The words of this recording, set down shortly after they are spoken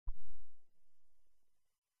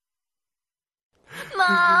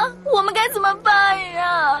妈，我们该怎么办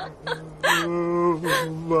呀？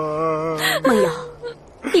梦瑶，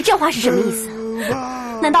你这话是什么意思？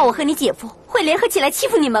难道我和你姐夫会联合起来欺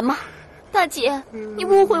负你们吗？大姐，你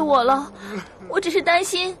误会我了，我只是担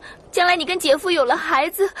心将来你跟姐夫有了孩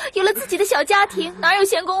子，有了自己的小家庭，哪有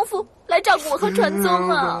闲工夫来照顾我和传宗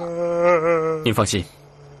啊？您放心，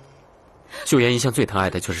秀妍一向最疼爱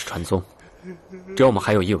的就是传宗，只要我们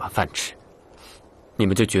还有一碗饭吃，你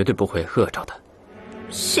们就绝对不会饿着的。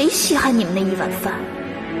谁稀罕你们那一碗饭？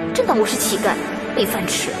真当我是乞丐没饭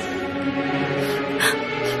吃？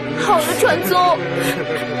好了，传宗，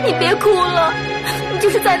你别哭了，你就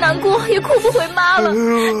是再难过也哭不回妈了。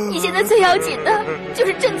你现在最要紧的就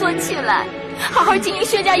是振作起来，好好经营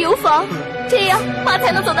薛家油坊，这样妈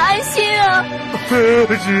才能走得安心啊。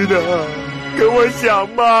知道，可我想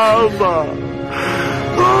妈妈，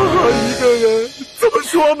好一个人怎么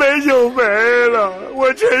说没就没了，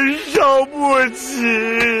我真受不起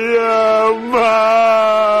啊，妈。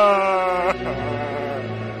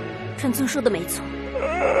传宗说的没错，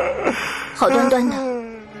好端端的，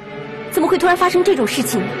怎么会突然发生这种事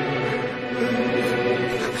情呢？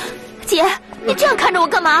姐，你这样看着我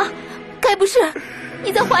干嘛？该不是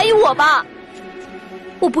你在怀疑我吧？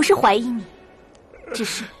我不是怀疑你，只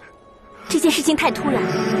是这件事情太突然，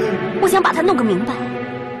我想把它弄个明白。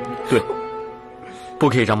对，不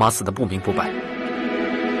可以让妈死得不明不白。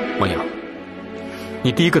梦瑶，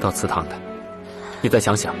你第一个到祠堂的，你再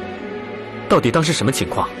想想，到底当时什么情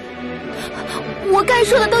况？我该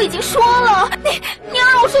说的都已经说了，你要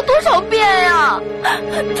让我说多少遍呀？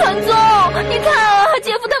传宗，你看啊，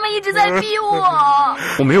姐夫他们一直在逼我。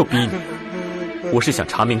我没有逼你，我是想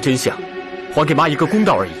查明真相，还给妈一个公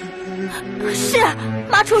道而已。是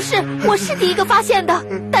妈出事，我是第一个发现的，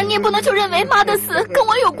但你也不能就认为妈的死跟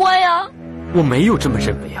我有关呀。我没有这么认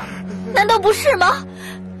为啊。难道不是吗？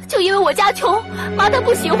就因为我家穷，妈她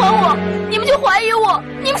不喜欢我，你们就怀疑我，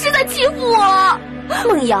你们是在欺负我。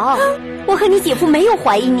梦瑶，我和你姐夫没有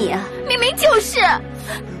怀疑你啊，明明就是。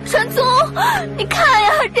传宗，你看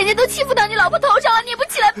呀，人家都欺负到你老婆头上了，你不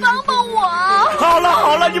起来帮帮我？好了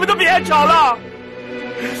好了，你们都别吵了，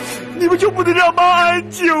你们就不能让妈安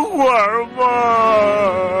静会儿吗？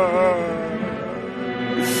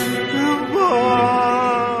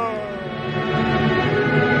妈。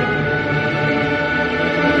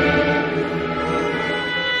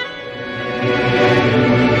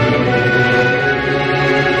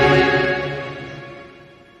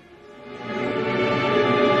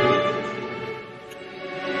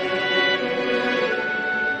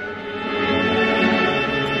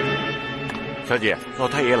小姐，老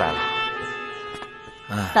太爷来了。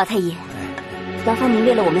老太爷，劳烦您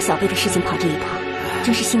为了我们小辈的事情跑这一趟，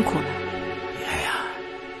真是辛苦了。哎呀，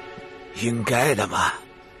应该的嘛。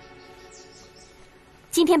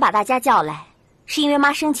今天把大家叫来，是因为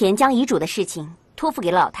妈生前将遗嘱的事情托付给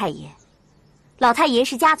了老太爷。老太爷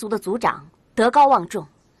是家族的族长，德高望重，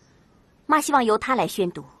妈希望由他来宣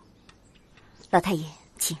读。老太爷，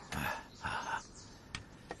请。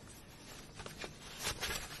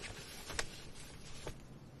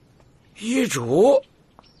遗嘱，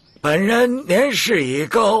本人年事已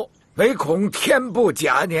高，唯恐天不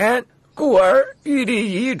假年，故而预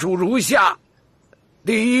立遗嘱如下：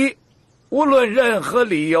第一，无论任何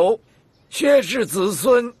理由，薛氏子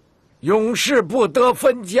孙永世不得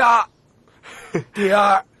分家；第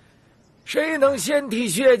二，谁能先替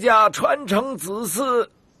薛家传承子嗣，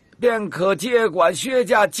便可接管薛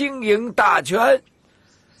家经营大权。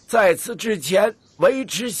在此之前，维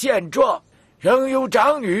持现状，仍由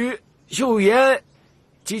长女秀妍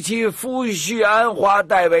及其夫婿安华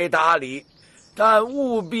代为打理，但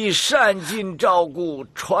务必善尽照顾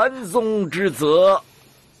传宗之责。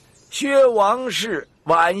薛王氏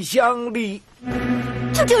晚香丽。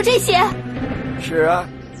就只有这些？是啊，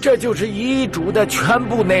这就是遗嘱的全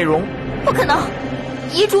部内容。不可能，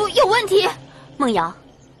遗嘱有问题。梦瑶，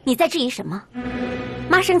你在质疑什么？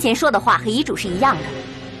妈生前说的话和遗嘱是一样的。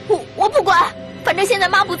我不管，反正现在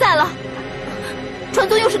妈不在了。传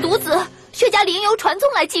宗又是独子，薛家理应由传宗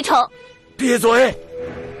来继承。闭嘴！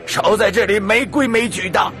少在这里没规没矩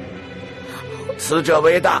的。死者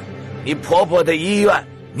为大，你婆婆的遗愿，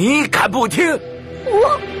你敢不听？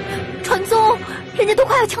传宗，人家都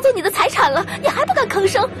快要抢走你的财产了，你还不敢吭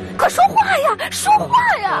声？快说话呀，说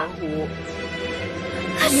话呀！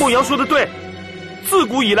梦瑶说的对，自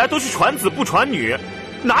古以来都是传子不传女，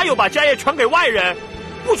哪有把家业传给外人，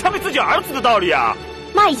不传给自己儿子的道理啊？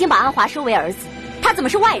妈已经把安华收为儿子，他怎么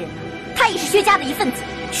是外人呢？他也是薛家的一份子。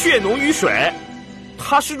血浓于水，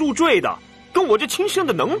他是入赘的，跟我这亲生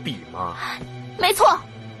的能比吗？没错，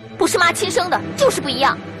不是妈亲生的，就是不一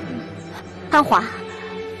样。安华，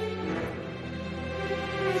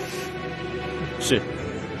是，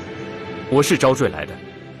我是招赘来的，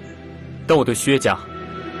但我对薛家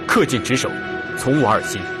恪尽职守，从无二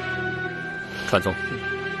心。传宗，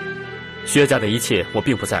薛家的一切我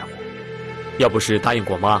并不在乎，要不是答应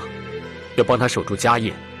过妈，要帮她守住家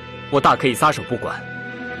业，我大可以撒手不管，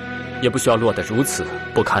也不需要落得如此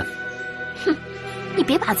不堪。哼，你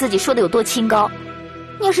别把自己说的有多清高，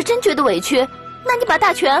你要是真觉得委屈，那你把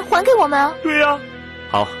大权还给我们啊！对呀，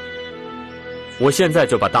好，我现在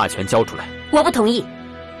就把大权交出来。我不同意，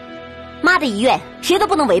妈的遗愿谁都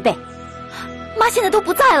不能违背。妈现在都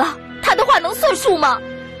不在了，她的话能算数吗？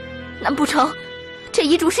难不成这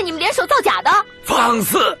遗嘱是你们联手造假的？放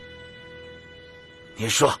肆！你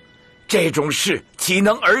说，这种事岂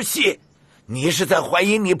能儿戏？你是在怀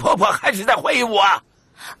疑你婆婆，还是在怀疑我？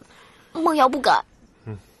梦瑶不敢。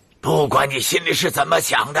不管你心里是怎么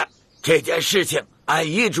想的，这件事情按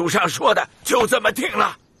遗嘱上说的就这么定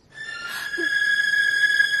了。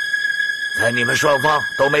在你们双方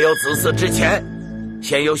都没有子嗣之前，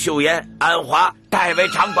先由秀妍、安华代为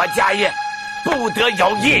掌管家业，不得有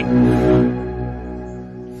异。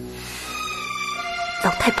老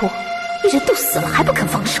太婆，你人都死了还不肯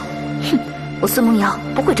放手，哼！我孙梦瑶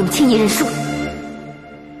不会这么轻易认输的。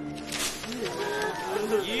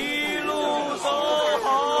一路走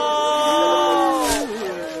好。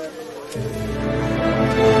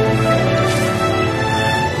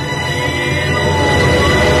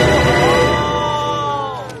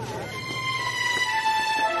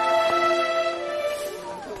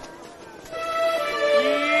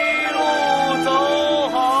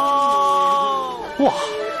哇，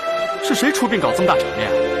是谁出兵搞这么大场面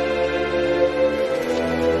啊？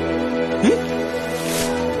咦，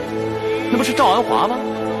那不是赵安华吗？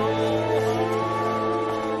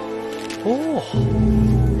哦，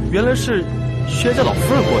原来是薛家老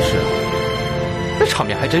夫人过世了，这场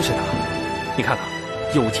面还真是大。你看看，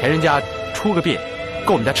有钱人家出个殡，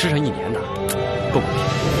够我们家吃上1年的，不公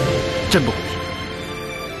平，真不公平。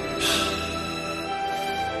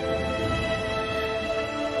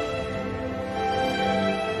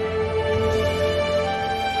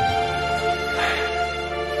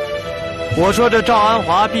我说这赵安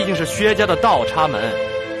华毕竟是薛家的倒插门，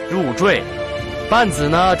入赘，半子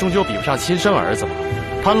呢终究比不上亲生儿子嘛。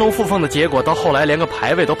攀龙附凤的结果，到后来连个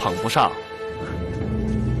牌位都捧不上。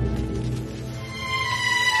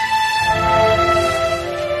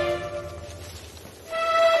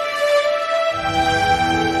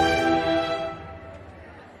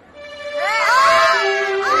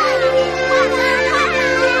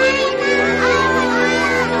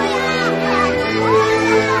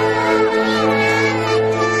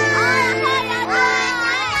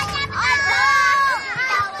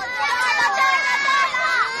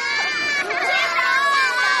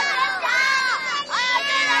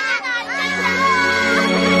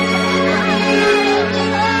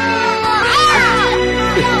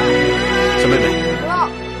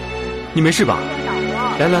你没事吧？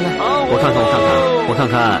来来来，我看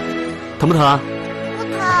看，疼不疼啊？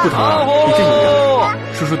不疼啊！你真勇敢。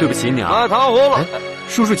叔叔对不起你啊！糖葫芦，哎，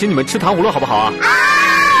叔叔请你们吃糖葫芦好不好啊？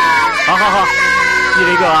好，一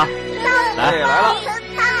人一个啊！来了，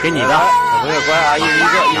给你的，小朋友乖啊，一人一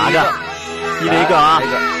个，拿着，一人一个啊！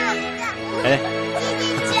哎，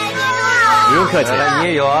不用客气，你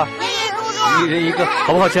也有啊，一人一个，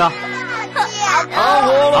好不好吃啊？糖葫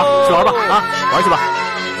芦，好，去玩吧啊，玩去吧，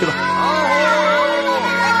去吧。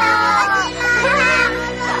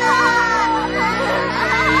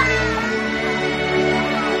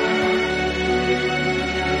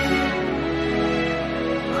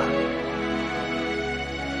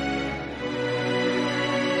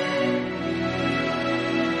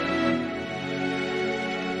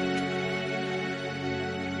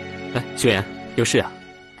哎，雪妍，有事啊？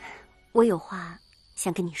我有话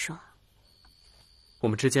想跟你说。我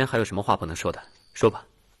们之间还有什么话不能说的？说吧。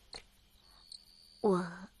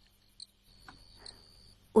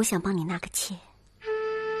我想帮你纳个妾。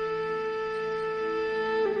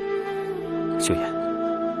秀妍，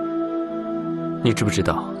你知不知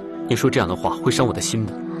道，你说这样的话会伤我的心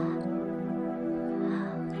的？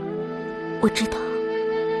我知道。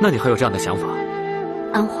那你还有这样的想法？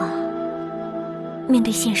安华，面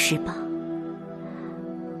对现实吧。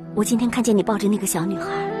我今天看见你抱着那个小女孩，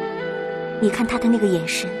你看她的那个眼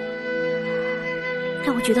神，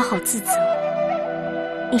让我觉得好自责。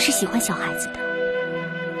你是喜欢小孩子的，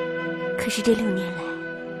可是这6年来，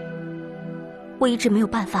我一直没有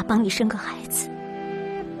办法帮你生个孩子。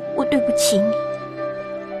我对不起你，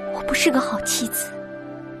我不是个好妻子。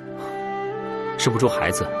生不出孩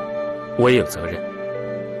子，我也有责任，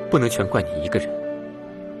不能全怪你一个人。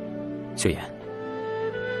秀妍，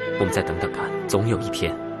我们再等等看，总有一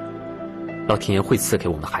天，老天爷会赐给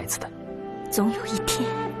我们孩子的。总有一天，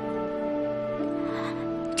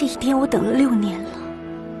这一天我等了6年了，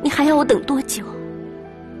你还要我等多久？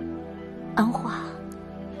安华，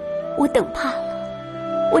我等怕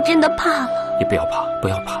了，我真的怕了。你不要怕，不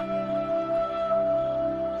要怕。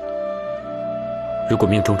如果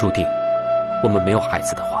命中注定我们没有孩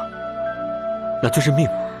子的话，那就认命。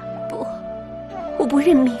不，我不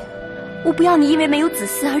认命，我不要你因为没有子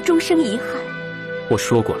嗣而终生遗憾。我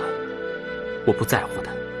说过了，我不在乎的，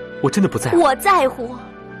我真的不在乎。我在乎。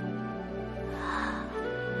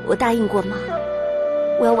我答应过妈，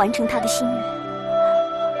我要完成她的心愿。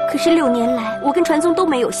可是6年来，我跟传宗都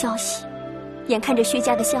没有消息，眼看着薛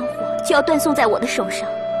家的香火就要断送在我的手上。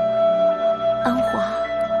安华，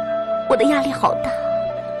我的压力好大，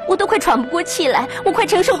我都快喘不过气来，我快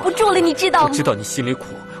承受不住了，你知道吗？我知道你心里苦，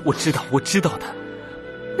我知道，我知道的。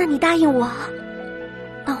那你答应我啊，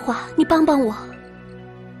安华，你帮帮我，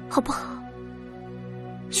好不好？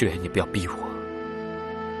雪儿，你不要逼我，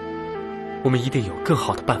我们一定有更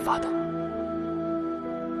好的办法的。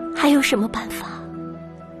还有什么办法？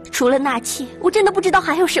除了纳妾，我真的不知道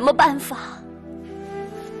还有什么办法。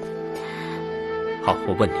好，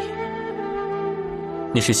我问你，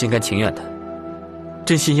你是心甘情愿的，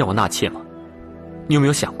真心要我纳妾吗？你有没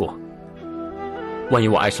有想过，万一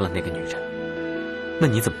我爱上了那个女人，那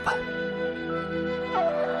你怎么办？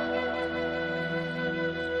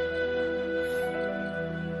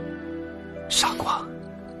傻瓜，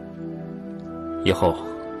以后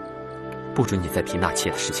不准你再提纳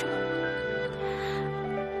妾的事情了。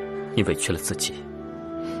你委屈了自己，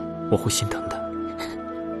我会心疼的。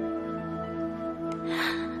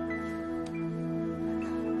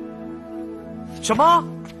什么？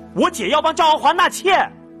我姐要帮赵安华纳妾？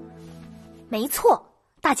没错，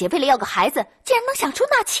大姐为了要个孩子，竟然能想出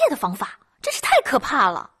纳妾的方法，真是太可怕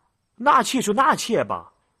了。纳妾就纳妾吧，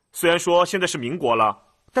虽然说现在是民国了，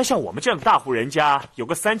但像我们这样的大户人家，有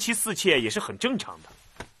个3妻4妾也是很正常的。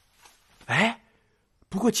哎，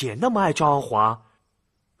不过姐那么爱赵安华，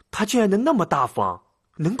她竟然能那么大方，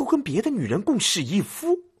能够跟别的女人共侍一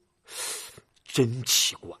夫，真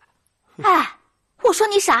奇怪。哎，我说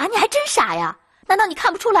你傻，你还真傻呀！难道你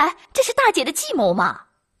看不出来这是大姐的计谋吗？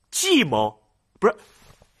计谋？不是，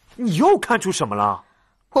你又看出什么了？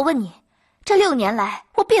我问你，这6年来，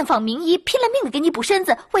我遍访名医，拼了命的给你补身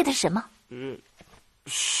子，为的是什么？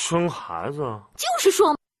生孩子。就是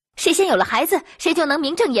说，谁先有了孩子，谁就能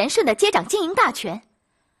名正言顺的接掌经营大权。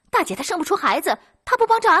大姐她生不出孩子，她不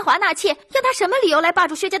帮赵安华纳妾，要她什么理由来霸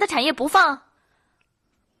住薛家的产业不放？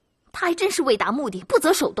她还真是为达目的，不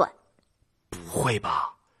择手段。不会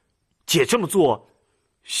吧？姐这么做，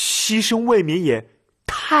牺牲未免也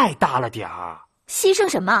太大了点儿。牺牲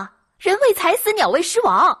什么？人为财死，鸟为食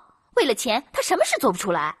亡。为了钱，她什么事做不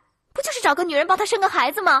出来？不就是找个女人帮她生个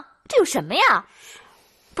孩子吗？这有什么呀？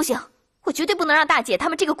不行，我绝对不能让大姐他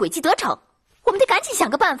们这个诡计得逞。我们得赶紧想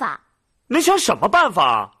个办法。能想什么办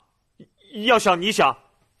法？要想你想，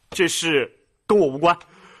这事跟我无关。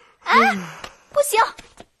哎，不行，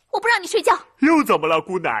我不让你睡觉。又怎么了，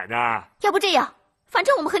姑奶奶？要不这样，反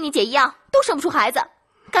正我们和你姐一样，都生不出孩子，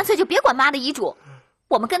干脆就别管妈的遗嘱，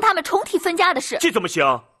我们跟他们重提分家的事。这怎么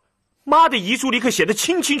行？妈的遗嘱里可写得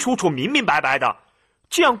清清楚楚、明明白白的，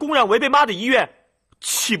这样公然违背妈的遗愿，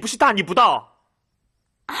岂不是大逆不道？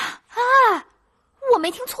我没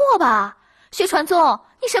听错吧？薛传宗，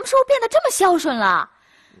你什么时候变得这么孝顺了？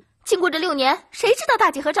经过这6年，谁知道大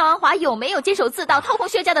姐和赵安华有没有监守自盗，掏空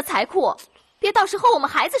薛家的财库？别到时候我们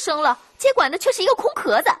孩子生了，接管的却是一个空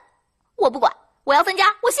壳子。我不管，我要分家，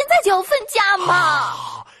我现在就要分家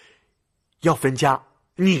嘛！要分家，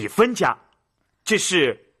你分家，这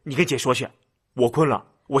事你跟姐说去。我困了，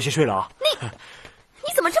我先睡了啊。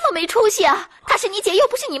你怎么这么没出息啊？她是你姐，又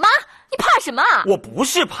不是你妈，你怕什么啊？我不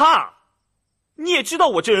是怕，你也知道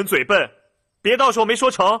我这人嘴笨，别到时候没说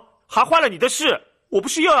成，还坏了你的事，我不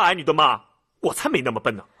是又要挨你的骂？我才没那么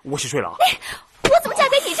笨呢。我先睡了啊。我怎么嫁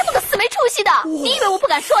给你这么个死没出息的？你以为我不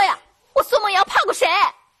敢说呀？我孙梦瑶怕过谁？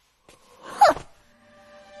哼！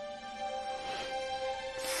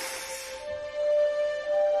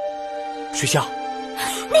睡觉。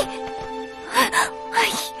你，哎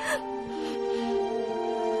呀，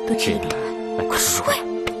都几点了？来，快说呀，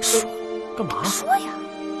说，干嘛？说呀！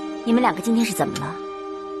你们2个今天是怎么了？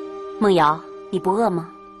梦瑶，你不饿吗？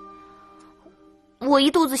我一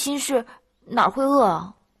肚子心事，哪会饿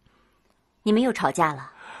啊？你们又吵架了？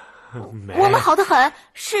我们好得很，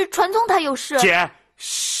是传宗他有事。姐，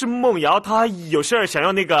是梦瑶她有事儿想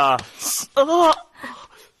要那个……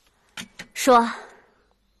说，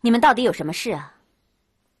你们到底有什么事啊？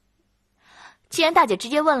既然大姐直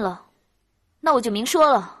接问了，那我就明说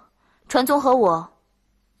了。传宗和我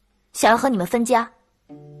想要和你们分家。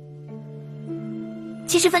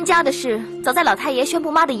其实分家的事，早在老太爷宣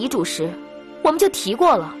布妈的遗嘱时，我们就提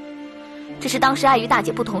过了。只是当时碍于大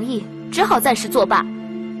姐不同意，只好暂时作罢。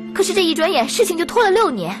可是这一转眼，事情就拖了6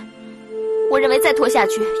年。我认为再拖下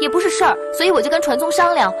去也不是事儿，所以我就跟传宗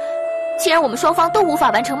商量，既然我们双方都无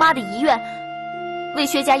法完成妈的遗愿，为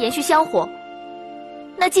薛家延续香火，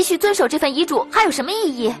那继续遵守这份遗嘱还有什么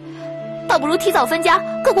意义？倒不如提早分家，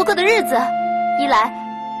各过各的日子。一来，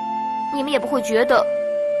你们也不会觉得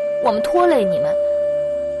我们拖累你们；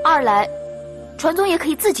二来，传宗也可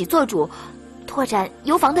以自己做主，拓展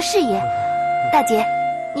油坊的事业。大姐，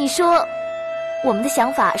你说我们的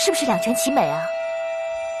想法是不是两全其美啊？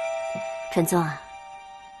传宗啊，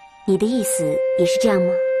你的意思也是这样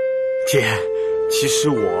吗？姐，其实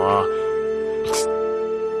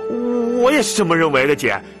我也是这么认为的。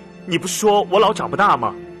姐，你不是说我老长不大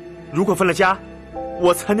吗？如果分了家，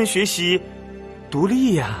我才能学习独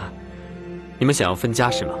立呀。你们想要分家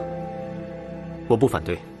是吗？我不反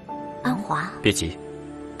对。安华，别急，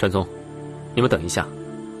传宗，你们等一下，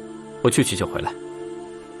我去就回来。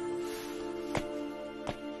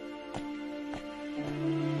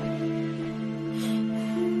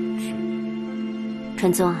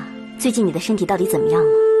传宗啊，最近你的身体到底怎么样了？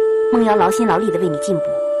梦瑶劳心劳力的为你进补，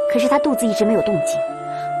可是她肚子一直没有动静。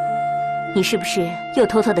你是不是又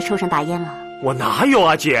偷偷的抽上大烟了？我哪有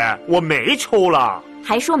啊，姐，我没抽了。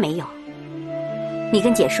还说没有？你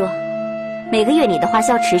跟姐说，每个月你的花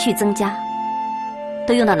销持续增加，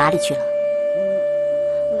都用到哪里去了？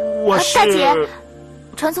大姐，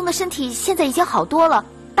传宗的身体现在已经好多了，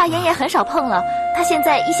大烟也很少碰了。他现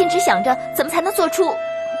在一心只想着怎么才能做出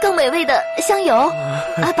更美味的香油，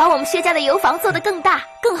把我们薛家的油坊做得更大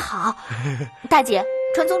更好。大姐，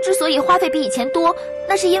传宗之所以花费比以前多，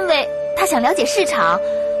那是因为他想了解市场，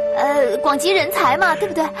广集人才嘛，对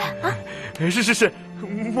不对？啊，是，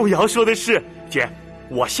慕瑶说的是。姐，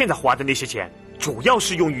我现在花的那些钱，主要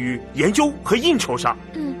是用于研究和应酬上，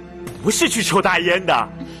不是去抽大烟的。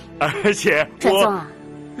而且传宗啊，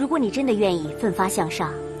如果你真的愿意奋发向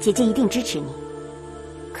上，姐姐一定支持你。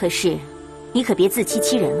可是，你可别自欺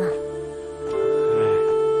欺人啊！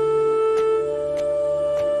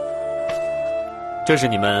这是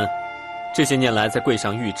你们这些年来在柜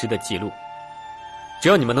上预支的记录。只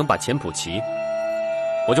要你们能把钱补齐，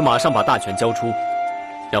我就马上把大权交出，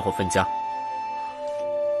然后分家。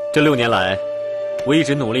这6年来，我一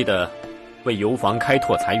直努力的为油坊开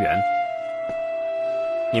拓财源。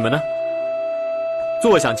你们呢？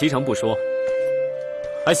坐享其成不说，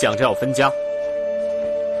还想着要分家。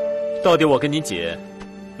到底我跟你姐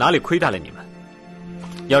哪里亏待了你们？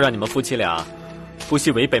要让你们夫妻俩不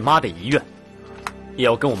惜违背妈的遗愿，也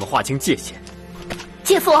要跟我们划清界限。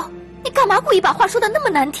姐夫，你干嘛故意把话说得那么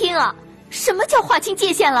难听啊？什么叫划清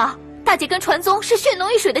界限了？大姐跟传宗是血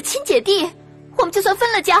浓于水的亲姐弟，我们就算分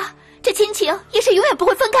了家，这亲情也是永远不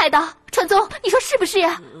会分开的。传宗，你说是不是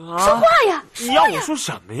呀？说话呀！你要我说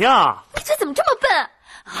什么呀？你嘴怎么这么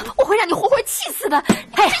笨？我会让你活活气死的！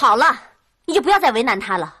哎，好了，你就不要再为难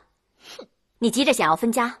他了。你急着想要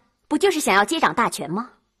分家，不就是想要接掌大权吗？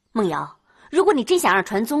梦瑶，如果你真想让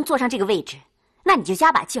传宗坐上这个位置，那你就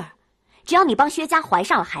加把劲儿。只要你帮薛家怀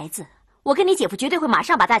上了孩子，我跟你姐夫绝对会马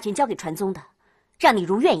上把大权交给传宗的，让你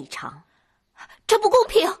如愿以偿。这不公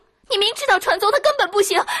平！你明知道传宗他根本不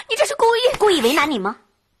行，你这是故意为难你吗？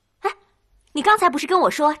哎，你刚才不是跟我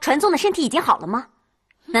说传宗的身体已经好了吗？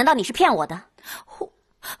难道你是骗我的？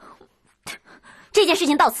这件事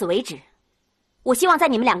情到此为止。我希望在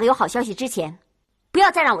你们2个有好消息之前，不要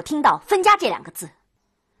再让我听到分家这2个字。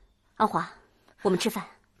安华，我们吃饭。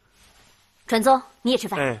传宗，你也吃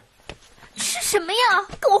饭。吃什么呀？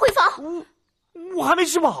跟我回房。我还没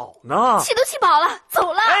吃饱呢。气都气饱了，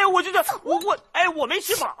走了。我没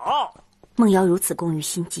吃饱。梦瑶如此工于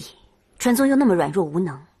心计，传宗又那么软弱无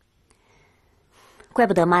能，怪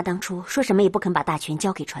不得妈当初说什么也不肯把大权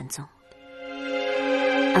交给传宗。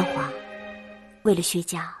安华，为了薛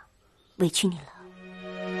家，委屈你了。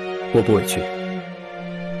我不委屈，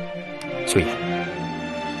秀妍，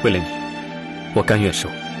为了你，我甘愿受。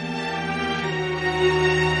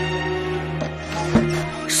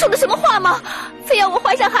说的什么话吗？非要我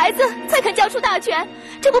怀上孩子才肯交出大权，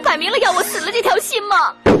这不摆明了要我死了这条心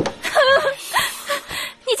吗？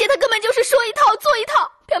你姐她根本就是说一套做一套，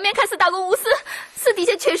表面看似大公无私，私底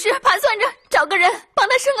下确实盘算着找个人帮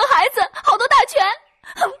她生个孩子，好夺大权。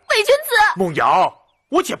伪君子！梦瑶，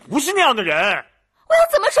我姐不是那样的人。我要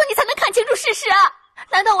怎么说你才能看清楚事实啊？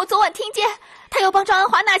难道我昨晚听见她要帮张安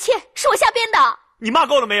华纳妾，是我瞎编的？你骂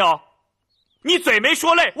够了没有？你嘴没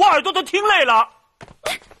说累，我耳朵都听累了。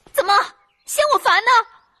怎么嫌我烦呢？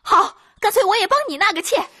好，干脆我也帮你纳个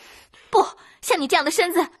妾。不，像你这样的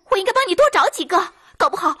身子，我应该帮你多找几个，搞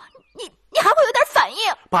不好你还会有点反应。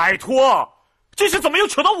拜托，这事怎么又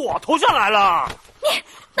扯到我头上来了？你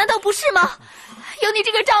难道不是吗？有你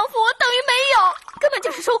这个丈夫等于没有，根本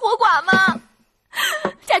就是守活寡嘛。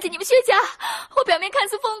嫁进你们薛家，我表面看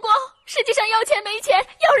似风光，实际上要钱没钱，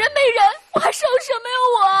要人没人，我还受什么呀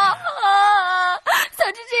我啊！早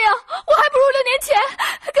知这样，我还不如6年前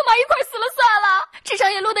跟妈一块死了算了，至少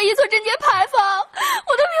也落得一座贞洁牌坊。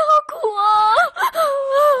我的命好苦啊！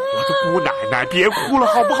我的姑奶奶，别哭了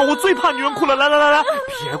好不好？我最怕女人哭了，来，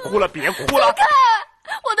别哭了，别哭了。你看，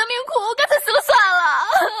我的命苦，干脆死了算了。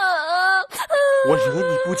我惹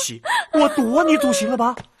你不起，我躲你总行了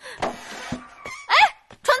吧？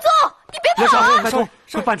传宗，你别跑啊！拜托，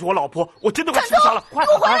快办住我老婆，我真的快吃不消了！快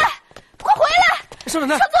给我回来，快回来！少奶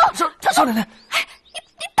奶，传宗，少奶奶，哎，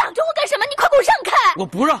你挡着我干什么？你快给我让开！我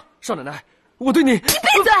不让，少奶奶，我对你，你闭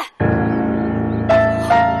嘴！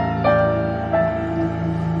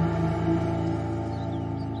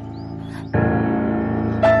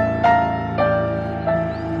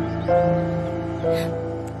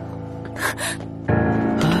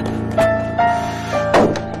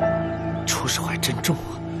出手还真重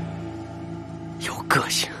啊，有个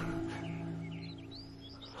性。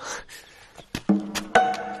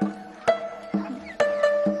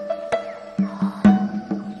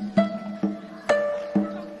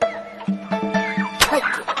哎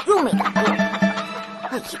呀，又没打中！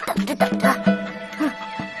哎呀，等着，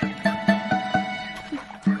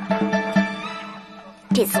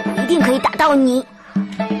这次我一定可以打到你。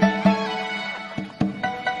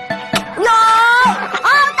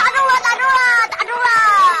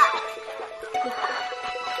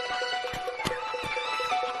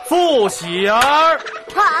傅喜儿，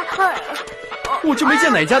我就没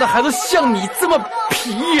见哪家的孩子像你这么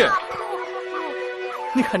皮呀！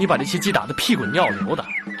你看你把这些鸡打得屁滚尿流的，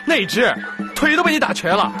那只腿都被你打瘸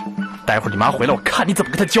了。待会儿你妈回来，我看你怎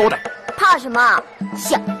么跟她交代。怕什么？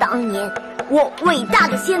想当年，我伟大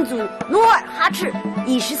的先祖努尔哈赤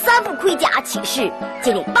以13副盔甲起事，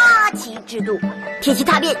建立8旗制度，铁骑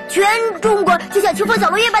踏遍全中国，就像秋风小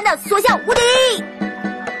落叶般的所向无敌。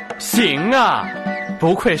行啊！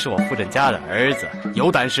不愧是我夫人家的儿子，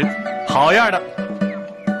有胆识，好样的！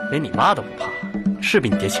连你妈都不怕，是比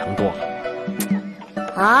你爹强多了。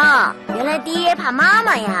啊，原来爹怕妈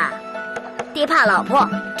妈呀！爹怕老婆，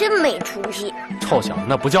真没出息。臭小子，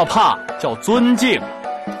那不叫怕，叫尊敬，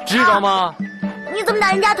知道吗？你怎么打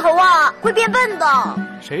人家头啊？会变笨的。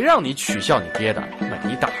谁让你取笑你爹的？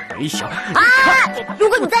没大没小。啊！如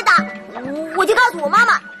果你再打，我就告诉我妈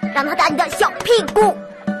妈，让她打你的小屁股。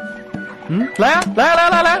来啊，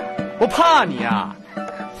来！我怕你啊！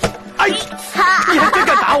哎，你还真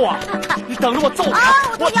敢打我！你等着我揍你！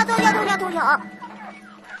我偷瞧。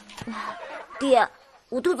爹，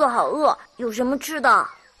我肚子好饿，有什么吃的？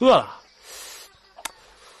饿了，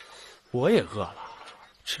我也饿了，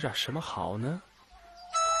吃点什么好呢？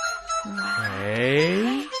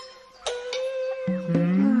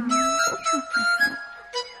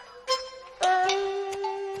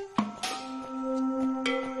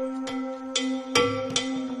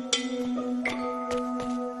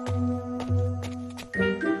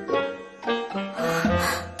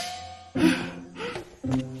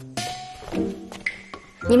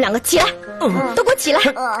你们两个起来，都给我起来，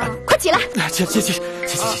快起来！起。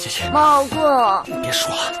猫哥，别说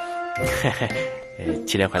了。嘿嘿，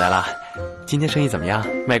七莲回来了，今天生意怎么样？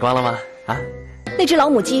卖光了吗？啊？那只老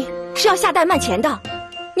母鸡是要下蛋卖钱的，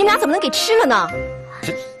你们俩怎么能给吃了呢？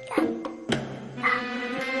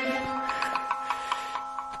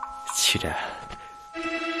七莲，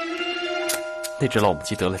那只老母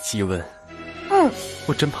鸡得了鸡瘟，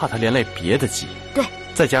我真怕它连累别的鸡。对，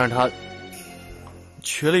再加上它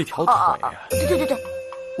瘸了一条腿呀。对，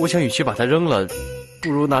我想与其把它扔了，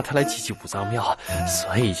不如拿它来祭五脏庙，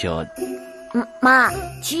所以就……妈，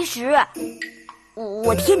其实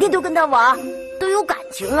我天天都跟它玩，都有感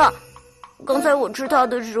情了。刚才我吃它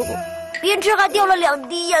的时候，边吃还掉了2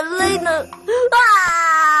滴眼泪呢。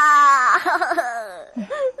啊！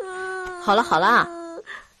好了，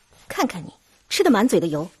看看你吃得满嘴的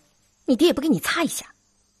油，你爹也不给你擦一下。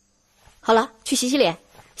好了，去洗脸，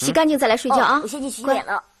洗干净再来睡觉啊！我先去洗脸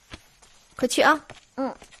了，快去啊！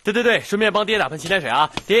对，顺便帮爹打盆洗脸水啊！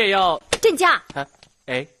爹也要。镇家，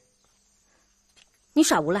哎，你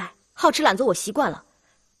耍无赖，好吃懒做我习惯了。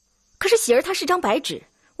可是喜儿她是张白纸，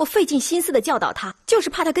我费尽心思的教导她，就是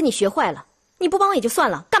怕她跟你学坏了。你不帮也就算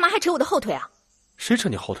了，干嘛还扯我的后腿啊？谁扯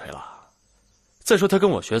你后腿了？再说他跟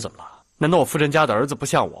我学怎么了？难道我夫人家的儿子不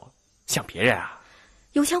像我，像别人啊？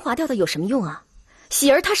油腔滑调的有什么用啊？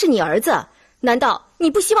喜儿他是你儿子，难道你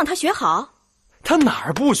不希望他学好？他哪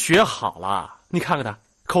儿不学好了？你看看他，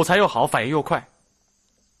口才又好，反应又快。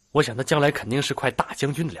我想他将来肯定是块大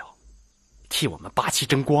将军的料，替我们八旗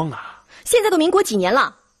争光啊！现在都民国几年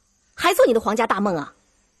了，还做你的皇家大梦啊？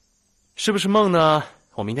是不是梦呢？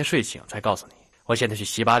我明天睡醒再告诉你。我现在去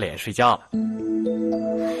洗把脸睡觉了。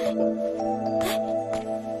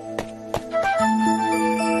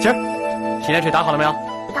晴儿，洗脸水打好了没有？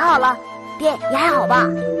打好了。爹，你还好吧？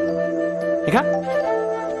你看，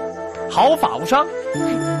毫发无伤。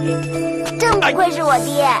真不愧是我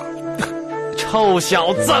爹。臭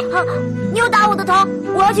小子！啊，你又打我的头，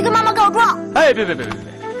我要去跟妈妈告状。哎，别！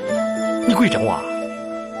你故意整我啊？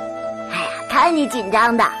哎呀，看你紧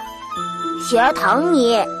张的，喜儿疼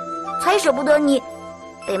你，才舍不得你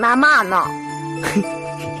被妈骂呢。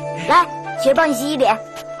来，喜儿帮你洗洗脸。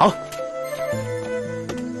好。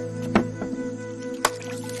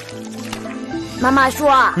妈妈说，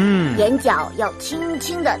眼角要轻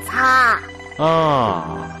轻的擦。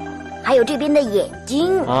啊。还有这边的眼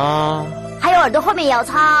睛。啊。还有耳朵后面也要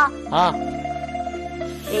擦。啊。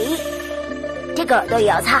诶，这个耳朵也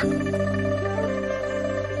要擦，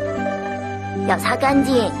要擦干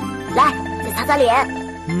净。来，再擦擦脸。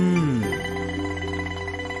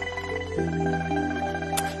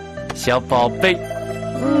小宝贝。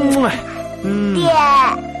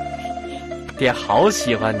爹好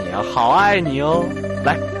喜欢你啊，好爱你哦。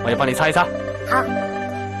来，我也帮你擦一擦。好。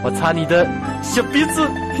我擦你的小鼻子、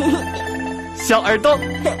小耳朵、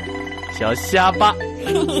小下巴，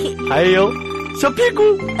还有小屁股。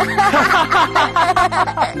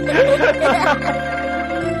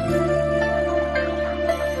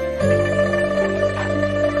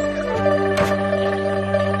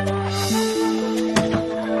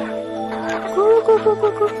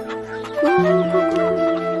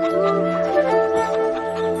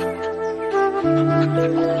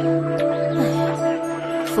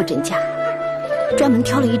富真家专门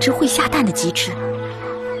挑了一只会下蛋的鸡吃。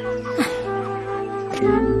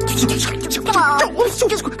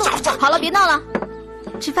好了，别闹了，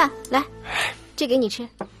吃饭来，这给你吃。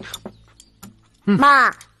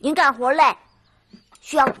妈，您干活累，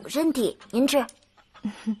需要补身体，您吃。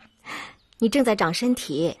你正在长身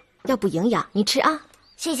体，要补营养，你吃啊。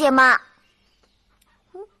谢谢妈。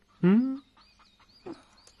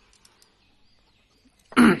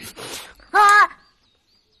啊，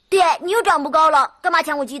爹，你又长不高了，干嘛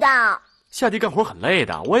抢我鸡蛋啊？下地干活很累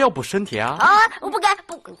的，我也要补身体啊！啊，我不该，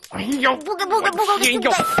不该，哎呦，不该！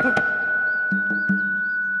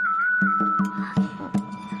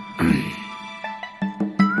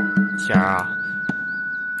霞儿啊，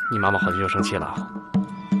你妈妈好像又生气了，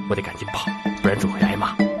我得赶紧跑，不然准会挨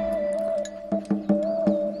骂。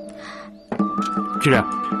去人，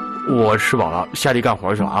我吃饱了，下地干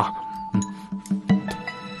活去了啊。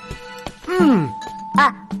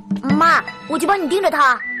哎，妈，我去帮你盯着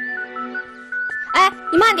他。哎，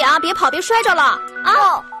你慢点啊，别跑，别摔着了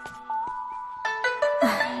啊！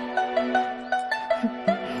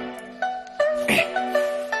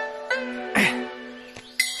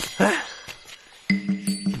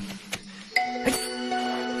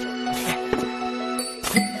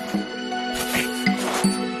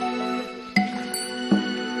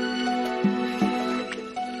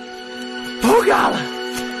不干了！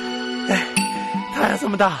哎，太阳这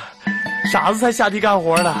么大，傻子才下地干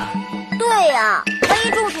活呢。对呀，万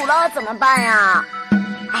一中暑了怎么办呀？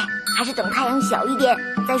哎，还是等太阳小一点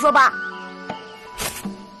再说吧。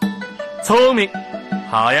聪明，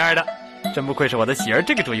好样的，真不愧是我的喜儿，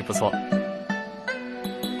这个主意不错。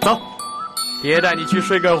走，爹带你去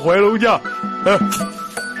睡个回笼觉。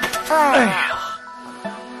哎呀，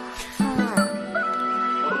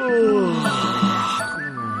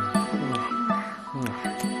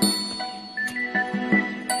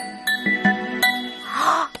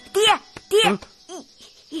爹。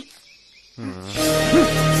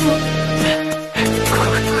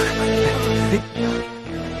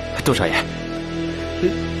杜少爷，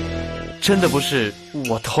真的不是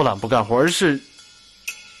我偷懒不干活，而是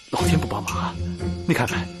老天不帮忙啊！你看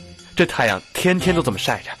看，这太阳天天都这么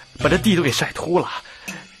晒着，把这地都给晒秃了，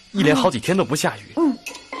一连好几天都不下雨。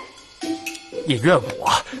也怨我，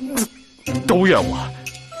都怨我，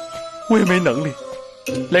我也没能力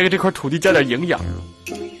来给这块土地加点营养。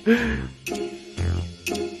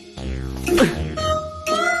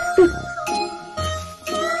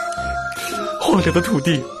荒凉的土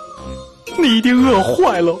地，你一定饿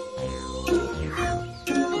坏了。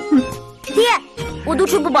爹，我都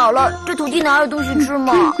吃不饱了，这土地哪有东西吃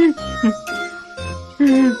嘛？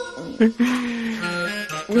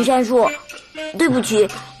林山树，对不起，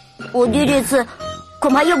我爹这次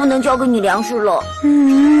恐怕又不能交给你粮食了。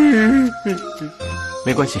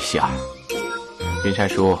没关系，喜儿，云山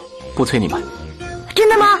叔不催你们。真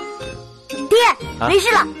的吗？爹，没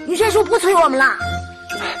事了，云山叔不催我们了。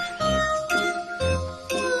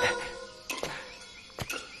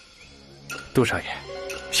杜少爷，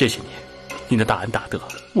谢谢你，您的大恩大德，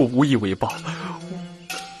我无以为报。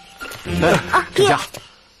郑家，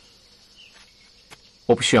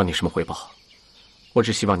我不需要你什么回报，我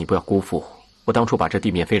只希望你不要辜负我当初把这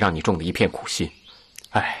地免费让你种的一片苦心。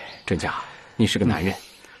哎，郑家，你是个男人，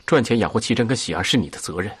赚钱养活齐真跟喜儿是你的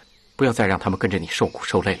责任，不要再让他们跟着你受苦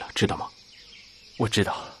受累了，知道吗？我知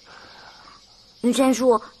道。云山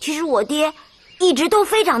叔，其实我爹一直都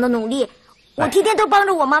非常的努力，我天天都帮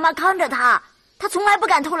着我妈妈看着他，他从来不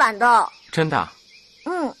敢偷懒的。真的？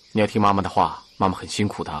嗯。你要听妈妈的话，妈妈很辛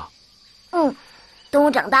苦的。嗯，等我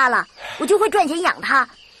长大了，我就会赚钱养他，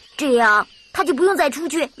这样他就不用再出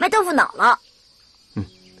去卖豆腐脑了。嗯。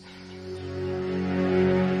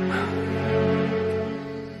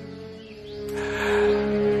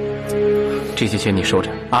这些钱你收着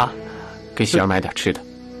啊，给喜儿买点吃的，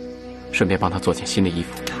顺便帮她做件新的衣服。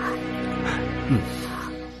嗯。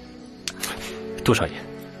杜少爷，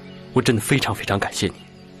我真的非常非常感谢你，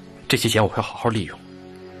这些钱我会好好利用。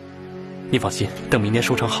你放心，等明年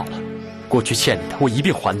收成好了，过去欠你的我一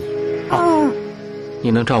并还你。啊，你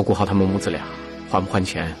能照顾好他们母子俩，还不还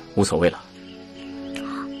钱无所谓了。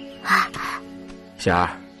喜儿，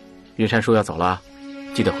云山叔要走了，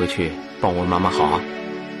记得回去帮我问妈妈好啊。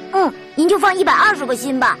您就放120个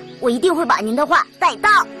心吧，我一定会把您的话带到。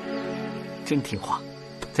真听话，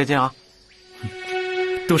再见啊。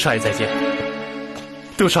杜少爷再见。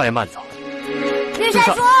杜少爷慢走。云山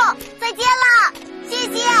叔再见了，谢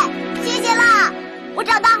谢啦！我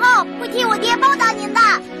长大后会替我爹报答您的，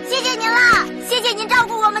谢谢您了，谢谢您照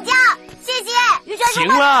顾我们家，谢谢云山叔。行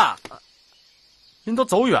了，您都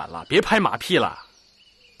走远了，别拍马屁了。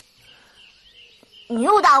你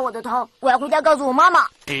又打我的头，我要回家告诉我妈妈。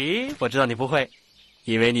诶，我知道你不会，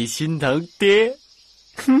因为你心疼爹。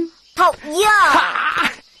哼，讨厌！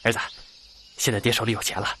儿子，现在爹手里有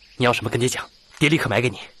钱了，你要什么跟爹讲，爹立刻买给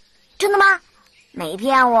你。真的吗？没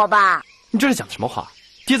骗我吧？你这是讲的什么话？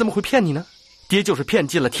爹怎么会骗你呢？爹就是骗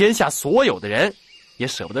尽了天下所有的人，也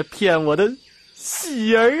舍不得骗我的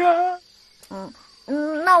喜儿啊。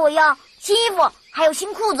那我要新衣服，还有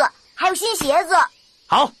新裤子，还有新鞋子。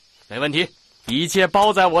好，没问题，一切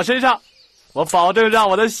包在我身上，我保证让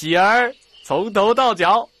我的喜儿从头到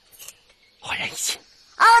脚焕然一新。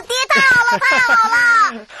哦，爹太好了，太好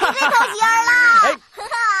了，你最讨喜儿了。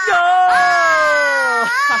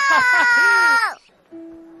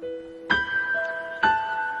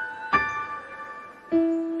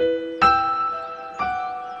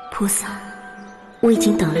菩萨，我已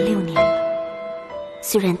经等了6年了。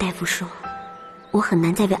虽然大夫说我很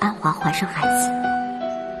难再为安华怀上孩子，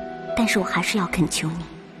但是我还是要恳求您，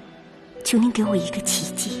求您给我一个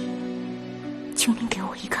奇迹，求您给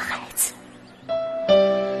我一个孩子。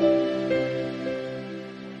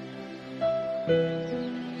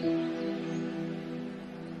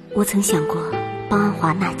我曾想过帮安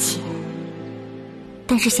华纳妾，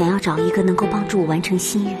但是想要找一个能够帮助我完成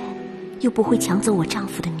心愿，又不会抢走我丈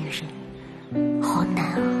夫的女人，好难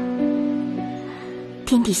啊！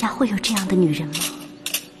天底下会有这样的女人吗？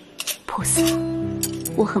菩萨，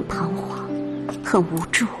我很彷徨，很无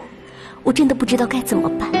助，我真的不知道该怎么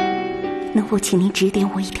办，能否请您指点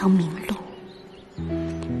我一条明路？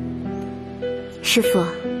师父，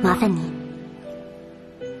麻烦您。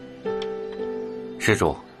施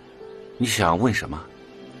主，你想问什么？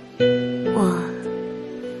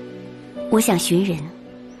我想寻人。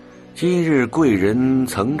今日贵人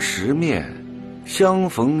曾识面，相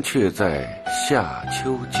逢却在夏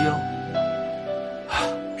秋郊。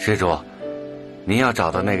施主，您要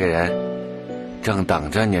找的那个人正等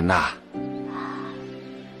着您呐。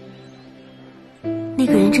那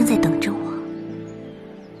个人正在等着我，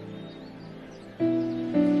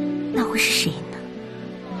那会是谁呢？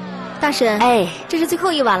大婶，哎，这是最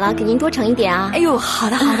后一碗了，给您多盛一点啊。哎呦，好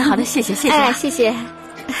的，谢谢。哎，谢谢，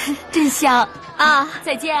真香啊！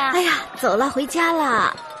再见啊！哎呀，走了，回家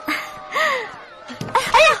了。哎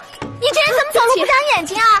呀，你这人怎么走路不长眼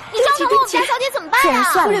睛啊？你伤着我们家小姐怎么办啊？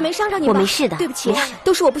算了，夫人没伤着你吧？我没事的，对不起，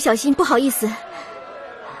都是我不小心，不好意思。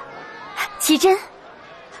奇珍，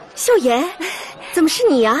秀妍，怎么是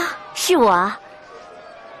你啊？是我啊。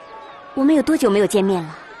我们有多久没有见面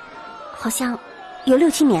了？好像有6、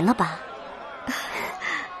7年了吧。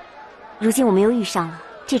如今我们又遇上了，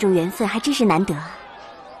这种缘分还真是难得啊。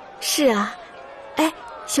是啊，哎，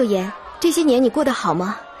秀妍，这些年你过得好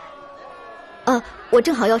吗？我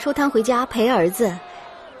正好要收摊回家陪儿子，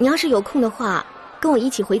你要是有空的话，跟我一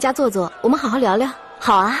起回家坐坐，我们好好聊聊。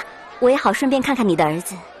好啊，我也好顺便看看你的儿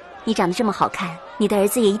子。你长得这么好看，你的儿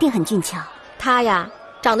子也一定很俊俏。他呀，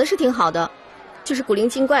长得是挺好的，就是古灵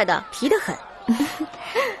精怪的，皮得很。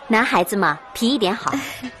男孩子嘛，皮一点好，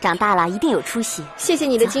长大了一定有出息。谢谢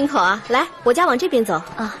你的金口啊！来，我家往这边走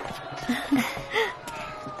啊。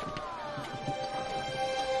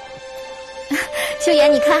秀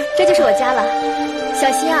妍，你看，这就是我家了。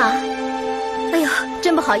小心啊！哎呦，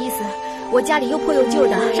真不好意思，我家里又破又旧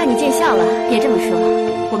的，让你见笑了。别这么说，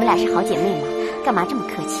我们俩是好姐妹嘛，干嘛这么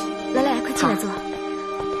客气？来来来，快进来坐。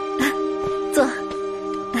坐，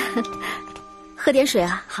喝点水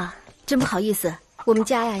啊。好，真不好意思，我们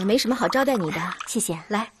家呀也没什么好招待你的。谢谢。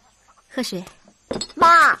来，喝水。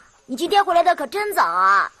妈，你今天回来的可真早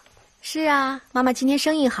啊！是啊，妈妈今天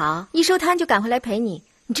生意好，一收摊就赶回来陪你。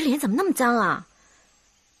你这脸怎么那么脏啊？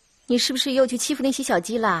你是不是又去欺负那些小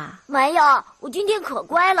鸡啦？没有，我今天可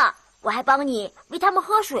乖了，我还帮你喂它们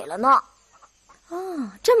喝水了呢。哦，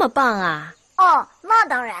这么棒啊！哦，那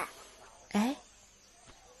当然。哎，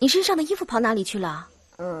你身上的衣服跑哪里去了？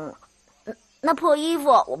那破衣服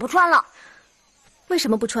我不穿了。为什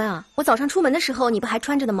么不穿啊？我早上出门的时候你不还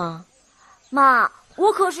穿着的吗？妈，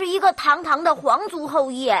我可是一个堂堂的皇族后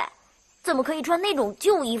裔，怎么可以穿那种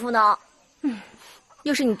旧衣服呢？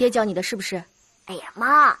又是你爹教你的是不是？哎呀，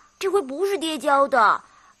妈，这回不是爹教的，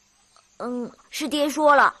是爹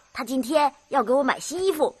说了，他今天要给我买新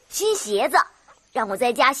衣服、新鞋子，让我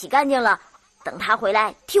在家洗干净了，等他回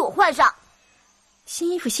来替我换上。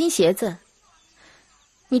新衣服、新鞋子，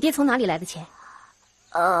你爹从哪里来的钱？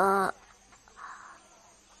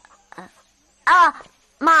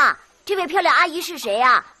妈，这位漂亮阿姨是谁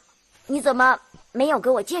呀？你怎么没有给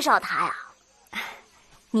我介绍她呀？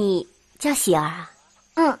你叫喜儿啊？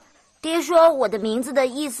爹说我的名字的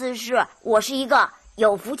意思是我是一个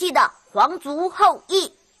有福气的皇族后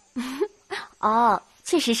裔。哦，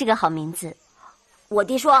确实是个好名字。我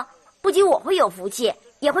爹说，不仅我会有福气，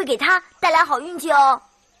也会给他带来好运气哦。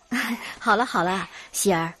好了好了，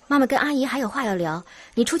喜儿，妈妈跟阿姨还有话要聊，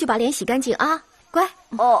你出去把脸洗干净啊，乖。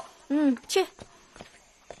哦，去。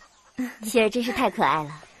喜儿真是太可爱了，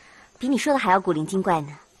比你说的还要古灵精怪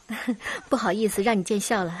呢。不好意思，让你见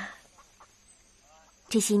笑了。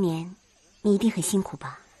这些年，你一定很辛苦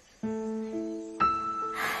吧？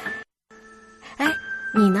哎，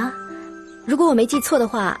你呢？如果我没记错的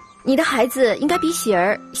话，你的孩子应该比喜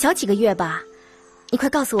儿小几个月吧？你快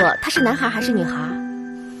告诉我，他是男孩还是女孩？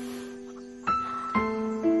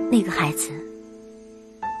那个孩子，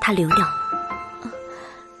他流掉了。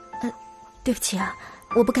对不起啊，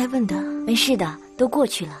我不该问的。没事的，都过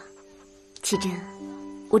去了。启真，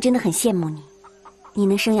我真的很羡慕你，你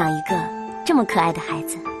能生养一个这么可爱的孩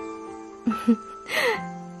子。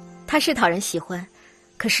他是讨人喜欢，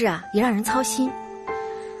可是啊，也让人操心。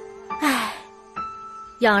唉，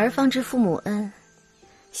养儿方知父母恩。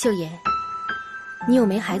秀妍，你有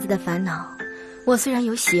没孩子的烦恼，我虽然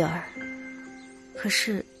有喜儿，可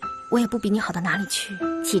是我也不比你好到哪里去。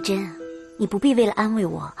启真，你不必为了安慰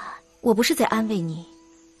我。我不是在安慰你，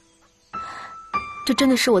这真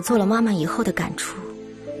的是我做了妈妈以后的感触。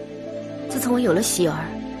自从我有了喜儿，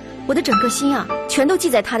我的整个心啊，全都系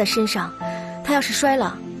在他的身上。他要是衰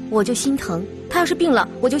了，我就心疼；他要是病了，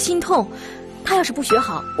我就心痛；他要是不学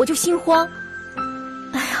好，我就心慌。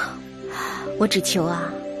哎呀，我只求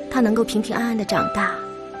啊，他能够平平安安的长大，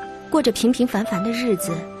过着平平凡凡的日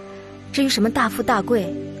子。至于什么大富大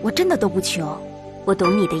贵，我真的都不求。我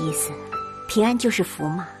懂你的意思，平安就是福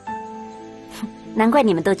嘛。难怪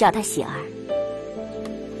你们都叫他喜儿。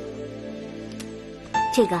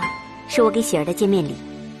这个是我给喜儿的见面礼，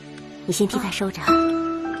你先替她收着。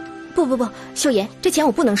不，秀妍，这钱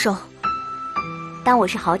我不能收。当我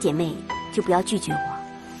是好姐妹，就不要拒绝我。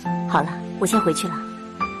好了，我先回去了。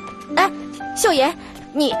哎，秀妍，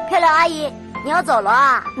你漂亮阿姨，你要走了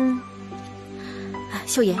啊？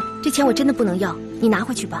秀妍，这钱我真的不能要，你拿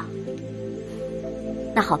回去吧。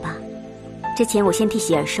那好吧，这钱我先替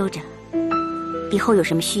喜儿收着，以后有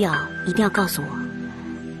什么需要一定要告诉我。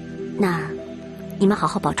那你们好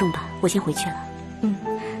好保重吧，我先回去了。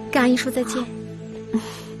跟阿姨说再见。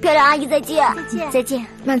漂亮阿姨再见。再见，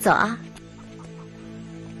慢走啊。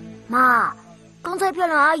妈，刚才漂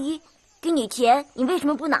亮阿姨给你钱，你为什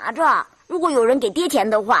么不拿着？如果有人给爹钱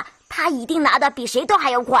的话，他一定拿的比谁都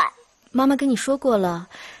还要快。妈妈跟你说过了，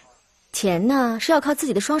钱呢是要靠自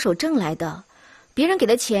己的双手挣来的，别人给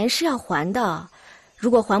的钱是要还的，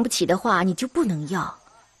如果还不起的话，你就不能要。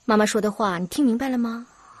妈妈说的话你听明白了吗？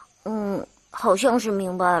好像是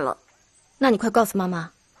明白了。那你快告诉妈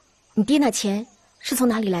妈，你爹那钱是从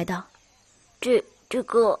哪里来的？这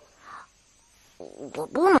个我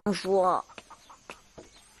不能说。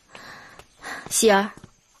喜儿，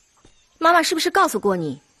妈妈是不是告诉过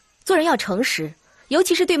你，做人要诚实，尤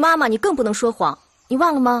其是对妈妈，你更不能说谎。你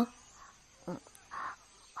忘了吗？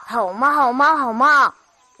好嘛，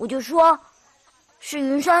我就说，是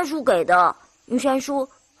云山叔给的。云山叔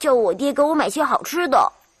叫我爹给我买些好吃的。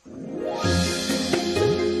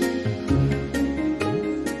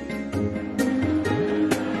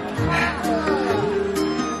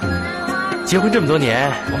结婚这么多年，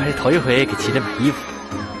我还是头一回给齐真买衣服，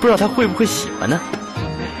不知道他会不会喜欢呢？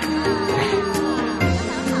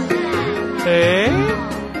哎，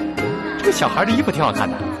这个小孩的衣服挺好看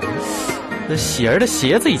的。那喜儿的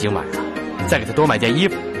鞋子已经买了，再给他多买件衣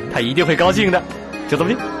服，他一定会高兴的。就这么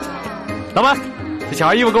定。老板，这小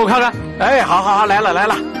孩衣服给我看看。哎，好，来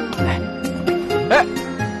了。哎，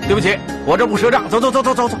对不起，我这不赊账。走。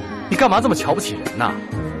你干嘛这么瞧不起人呢？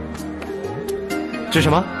这是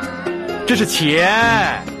什么？这是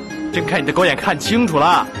钱，真看你的狗眼看清楚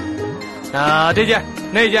了。这件、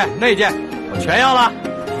那件，我全要了。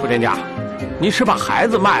副真家，你是把孩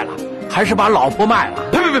子卖了，还是把老婆卖了？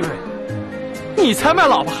呸！你才卖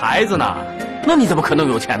老婆孩子呢，那你怎么可能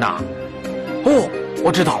有钱呢？哦，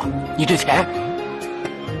我知道了，你这钱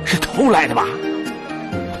是偷来的吧？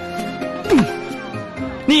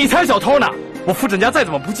你才小偷呢！我副镇家再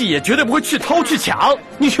怎么不济，也绝对不会去偷去抢。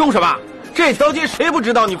你凶什么？这条街谁不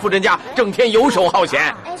知道你副镇家整天游手好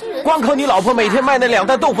闲？光靠你老婆每天卖那2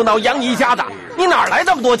袋豆腐脑养你一家子，你哪来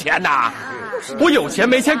这么多钱呢？我有钱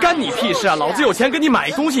没钱干你屁事啊！老子有钱给你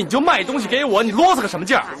买东西，你就卖东西给我，你啰嗦个什么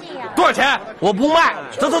劲儿？多少钱？我不卖。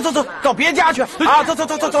走，到别家去啊！走。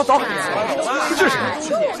这是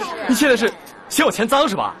你现在是嫌我钱脏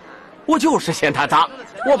是吧？我就是嫌他脏，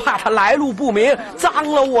我怕他来路不明，脏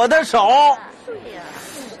了我的手。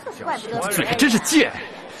嘴还真是贱！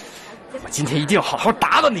我今天一定要好好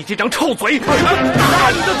打打你这张臭嘴！打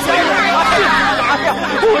你的嘴！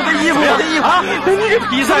我的衣服啊！你这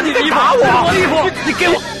比赛你的衣服，打我的衣服！你给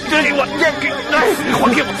我，你还给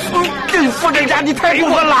我！副镇家，你太过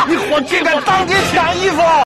分了！你还给我！当街抢衣服！